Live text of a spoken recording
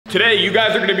Today, you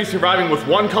guys are gonna be surviving with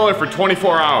one color for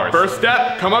 24 hours. First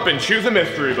step, come up and choose a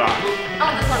mystery box. Oh,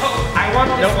 this one. I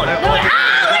want this one.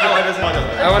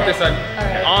 I want this one.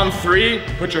 Right. On 3,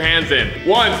 put your hands in.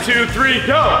 1, 2, 3,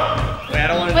 go! Wait, I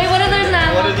don't want to. Wait, what are those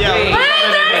now? What is, yeah, What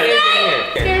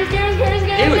is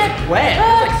Ew, this? it's wet.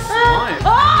 It's like slime.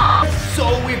 Oh! It's so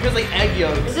weird. It feels like egg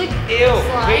yolk. Is it Ew.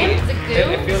 slime? Wait. Is it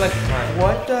goo? It feels like slime.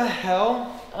 What the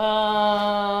hell?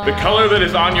 The color that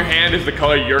is on your hand is the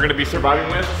color you're gonna be surviving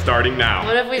with, starting now.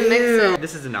 What if we mix it?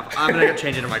 This is enough. I'm gonna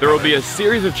change it to my There will be a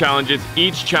series of challenges,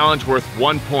 each challenge worth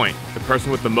 1 point. The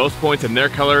person with the most points in their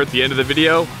color at the end of the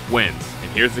video wins. And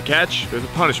here's the catch, there's a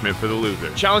punishment for the loser.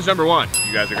 Challenge number 1,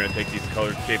 you guys are gonna take these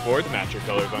colored skateboards, match your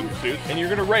colors on your suits, and you're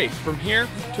gonna race from here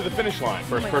to the finish line.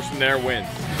 First person there wins.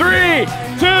 3,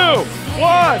 2,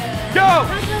 1, go!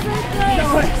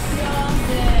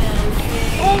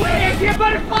 Oh wait, I see a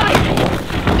butterfly!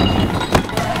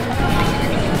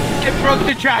 It broke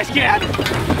the trash can.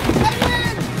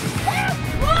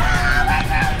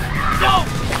 No!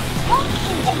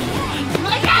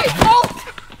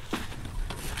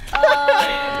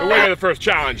 The winner of the first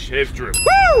challenge is Drew.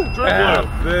 Woo! Drew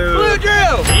Blue. Blue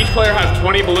Drew! Each player has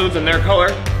 20 balloons in their color.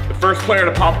 The first player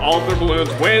to pop all of their balloons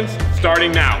wins,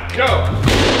 starting now. Go!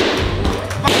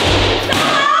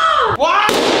 No! What?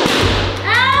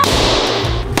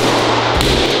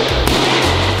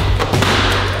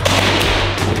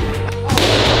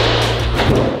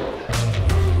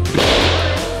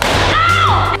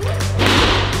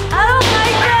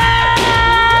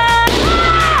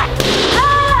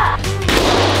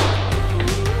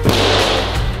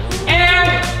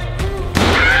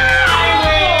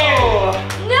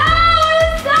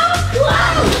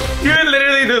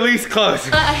 Close.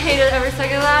 I hated every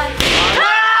second of that.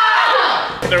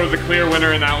 There was a clear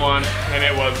winner in that one, and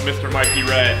it was Mr. Mikey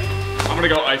Red. I'm gonna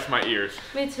go ice my ears.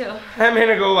 Me too. I'm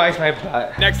gonna go ice my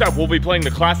butt. Next up, we'll be playing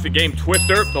the classic game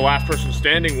Twister. The last person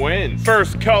standing wins.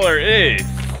 First color is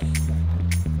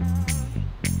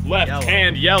left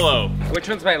hand yellow. Which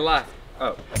one's my left?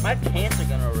 Oh. My pants are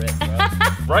gonna rip, bro.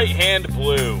 Right hand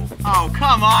blue. Oh,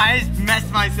 come on, I just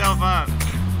messed myself up.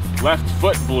 Left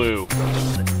foot blue.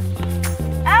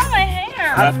 Ow, my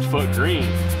hair. Left foot green.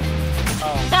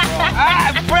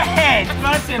 Brett!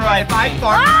 Listen, right, if I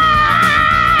fart.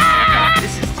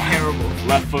 This is terrible.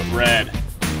 Left foot red.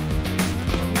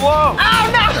 Whoa! Oh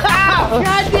no!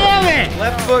 God damn it!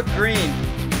 Left foot green.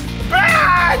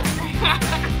 Right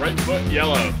foot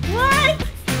yellow. What?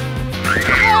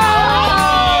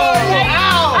 Oh!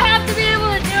 I have to be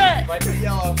able to do it. Right foot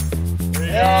yellow.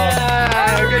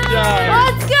 Yeah, good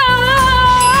job. Let's go!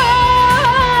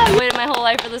 I waited my whole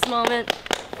life for this moment.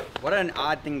 What an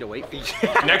odd thing to wait for.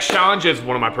 Next challenge is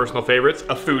one of my personal favorites,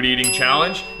 a food eating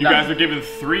challenge. You guys are given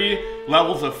 3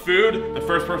 levels of food. The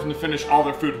first person to finish all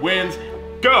their food wins.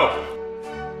 Go!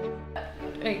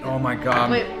 Wait. Oh my god.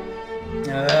 Wait.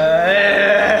 This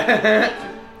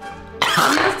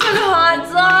took hot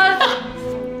sauce.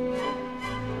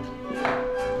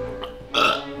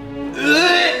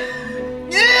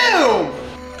 Ew!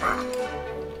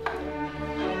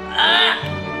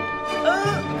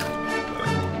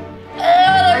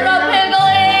 They're so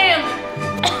pickly.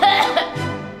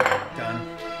 Done.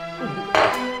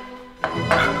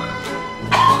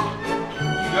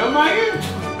 You go, Mikey?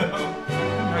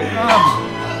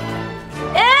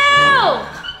 Ew!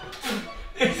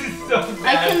 This is so bad. I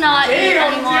cannot eat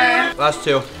anymore. Last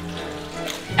 2.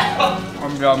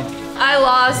 I'm done. I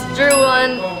lost. Drew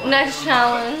won. Next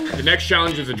challenge. The next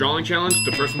challenge is a drawing challenge.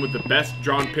 The person with the best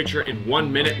drawn picture in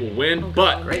 1 minute will win,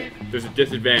 but there's a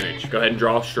disadvantage. Go ahead and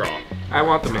draw a straw. I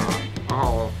want the man.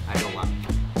 Oh, I don't want.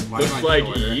 Looks like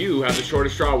you have the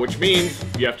shortest straw, which means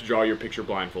you have to draw your picture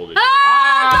blindfolded.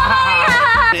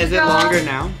 Ah! Is it longer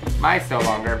now? Mine's still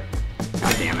longer.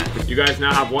 God damn it. You guys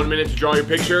now have 1 minute to draw your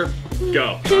picture.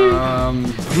 Go.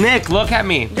 Nick, look at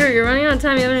me. Drew, you're running out of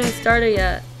time. You haven't even started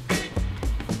yet.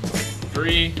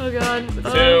 3, Oh god.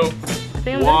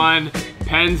 2, 1.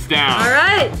 Pens down. All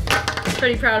right.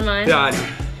 Pretty proud of mine. Done.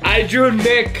 I drew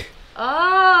Nick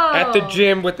Oh. at the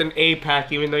gym with an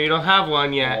 8-pack, even though you don't have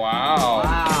one yet. Wow.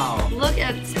 Wow. Look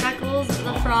at Speckles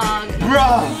the frog.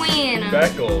 Bro. Queen.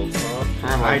 Speckles,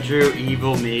 huh? I drew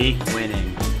evil me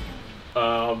winning.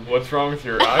 What's wrong with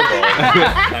your eyeball?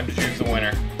 Time to choose the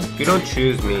winner. You don't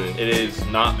choose me. It is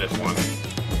not this one.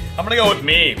 I'm gonna go with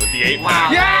me with the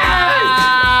 8-pack. Yes!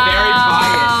 Very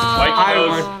biased. Mikey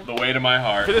knows the way to my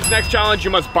heart. For this next challenge, you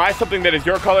must buy something that is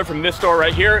your color from this store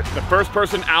right here. The first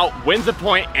person out wins a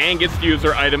point and gets to use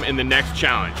their item in the next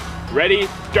challenge. Ready?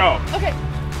 Go. Okay.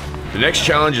 The next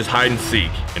challenge is hide and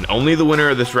seek, and only the winner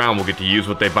of this round will get to use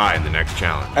what they buy in the next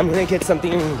challenge. I'm gonna get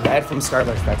something red from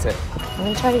Starbucks, that's it. I'm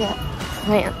gonna try to get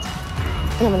plant,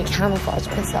 and I'm gonna camouflage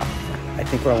myself. I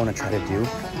think what I want to try to do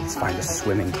is find a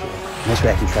swimming pool. And this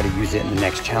way I can try to use it in the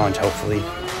next challenge, hopefully.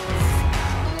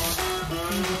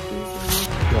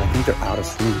 Yo, I think they're out of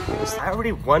swimming pools. I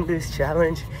already won this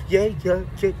challenge. Yeah. So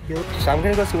I'm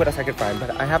gonna go see what else I can find,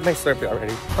 but I have my Slurpee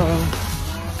already.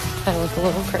 I look a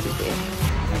little crazy.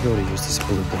 I'll be able to use this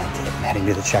blue blanket. I'm heading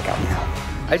to the checkout now.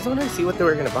 I just wanted to see what they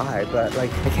were gonna buy, but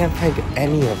like, I can't find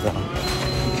any of them.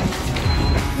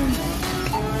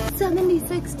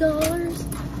 $76.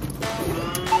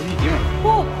 What are you doing?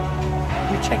 Whoa.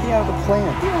 You're checking out the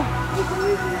plant. Yeah.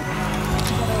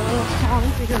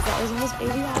 Challenge because that was almost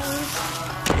 $80.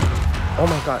 Oh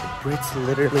my god, Britt's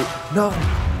literally, no!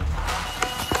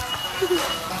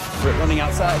 We're running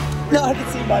outside. No, I can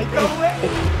see Mikey. No way!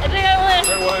 I think I win.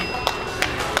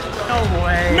 No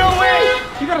way! No way!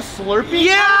 You got a Slurpee?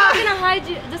 Yeah! I'm gonna hide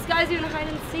you. This guy's gonna hide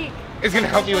and seek. It's gonna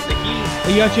help you with the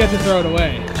heat. You actually have to throw it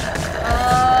away.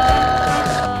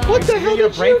 What the hell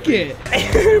did you get?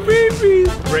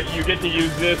 Britt, you get to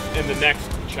use this in the next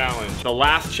challenge. The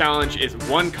last challenge is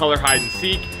one color hide and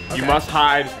seek. You must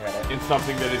hide in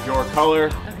something that is your color.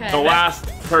 Okay. The last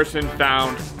person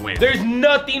found wins. There's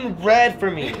nothing red for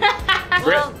me.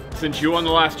 Britt, since you won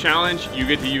the last challenge, you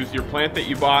get to use your plant that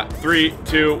you bought. 3,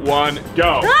 2, 1,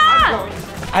 go. Ah!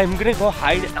 I'm gonna go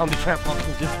hide on the trampoline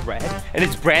because it's red and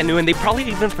it's brand new and they probably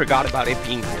even forgot about it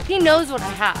being here. He knows what I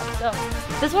have, so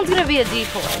this one's gonna be a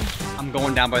decoy. I'm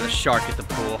going down by the shark at the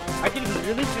pool. I can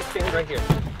really just stand right here.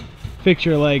 Fix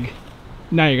your leg.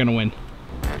 Now you're gonna win.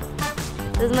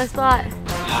 This is my spot.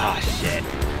 Ah, shit.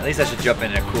 At least I should jump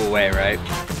in a cool way, right?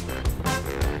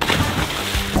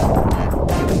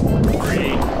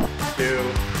 3, 2,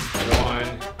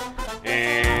 1,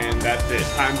 and that's it.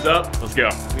 Time's up. Let's go.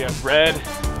 We have red,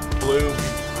 blue,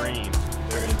 green.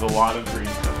 There is a lot of green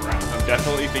stuff around. I'm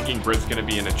definitely thinking Britt's gonna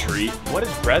be in a tree. What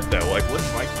is red though? Like, what's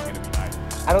Mikey gonna be hiding?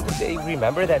 I don't think they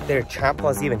remember that their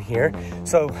trampoline is even here.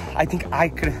 So I think I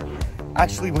could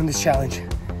actually win this challenge.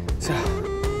 So,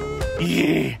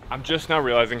 yeah. I'm just now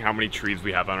realizing how many trees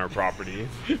we have on our property.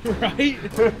 Right?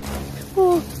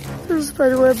 Oh, there's a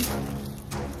spider web.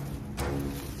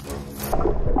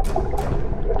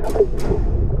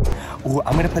 Ooh,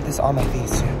 I'm gonna put this on my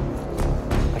face too.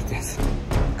 Like this.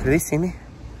 Could they see me?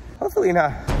 Hopefully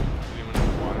not.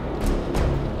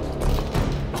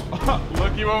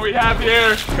 Looky what we have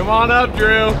here. Come on up,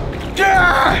 Drew.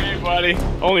 Yeah! Hey, buddy.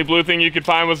 Only blue thing you could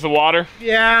find was the water.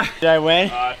 Yeah. Did I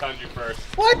win? I found you first.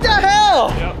 What the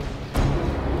hell? Yep.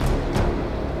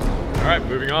 All right,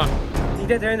 moving on. See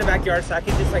that they're in the backyard, so I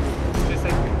can just take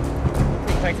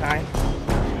my time.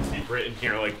 You can see Britt in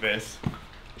here like this,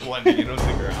 blending in with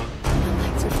the ground. My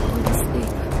legs are falling asleep.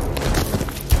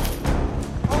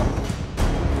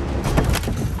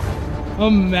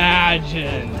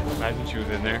 Imagine. Imagine she was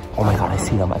in there. Oh my god, I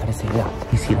see them. I gotta see them.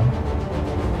 You see them?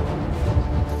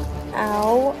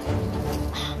 Ow.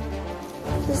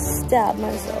 Just stabbed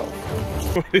myself.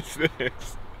 What is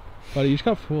this? Buddy, you just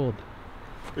got fooled.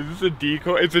 Is this a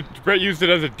decoy? Brett used it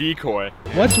as a decoy.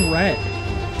 What's red?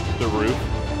 The roof.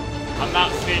 I'm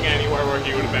not seeing anywhere where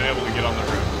he would have been able to get on the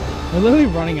roof. We're literally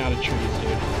running out of trees,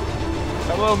 dude.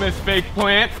 Hello, Miss Fake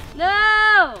Plant.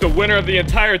 No! The winner of the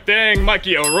entire thing,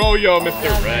 Mikey Arroyo, Mr.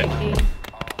 Yeah, Red. Mikey.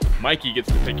 Mikey gets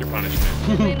to pick your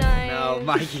punishment. Really nice. No,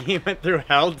 Mikey went through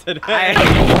hell today.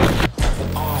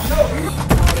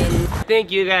 I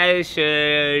think you guys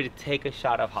should take a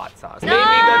shot of hot sauce. No! Made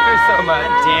me go through so much.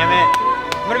 Damn it.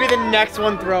 I'm gonna be the next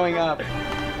one throwing up.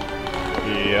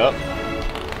 Yep.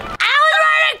 I was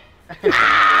running!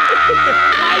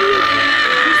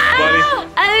 Buddy.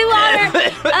 I need water.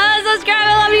 Subscribe. I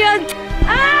love you.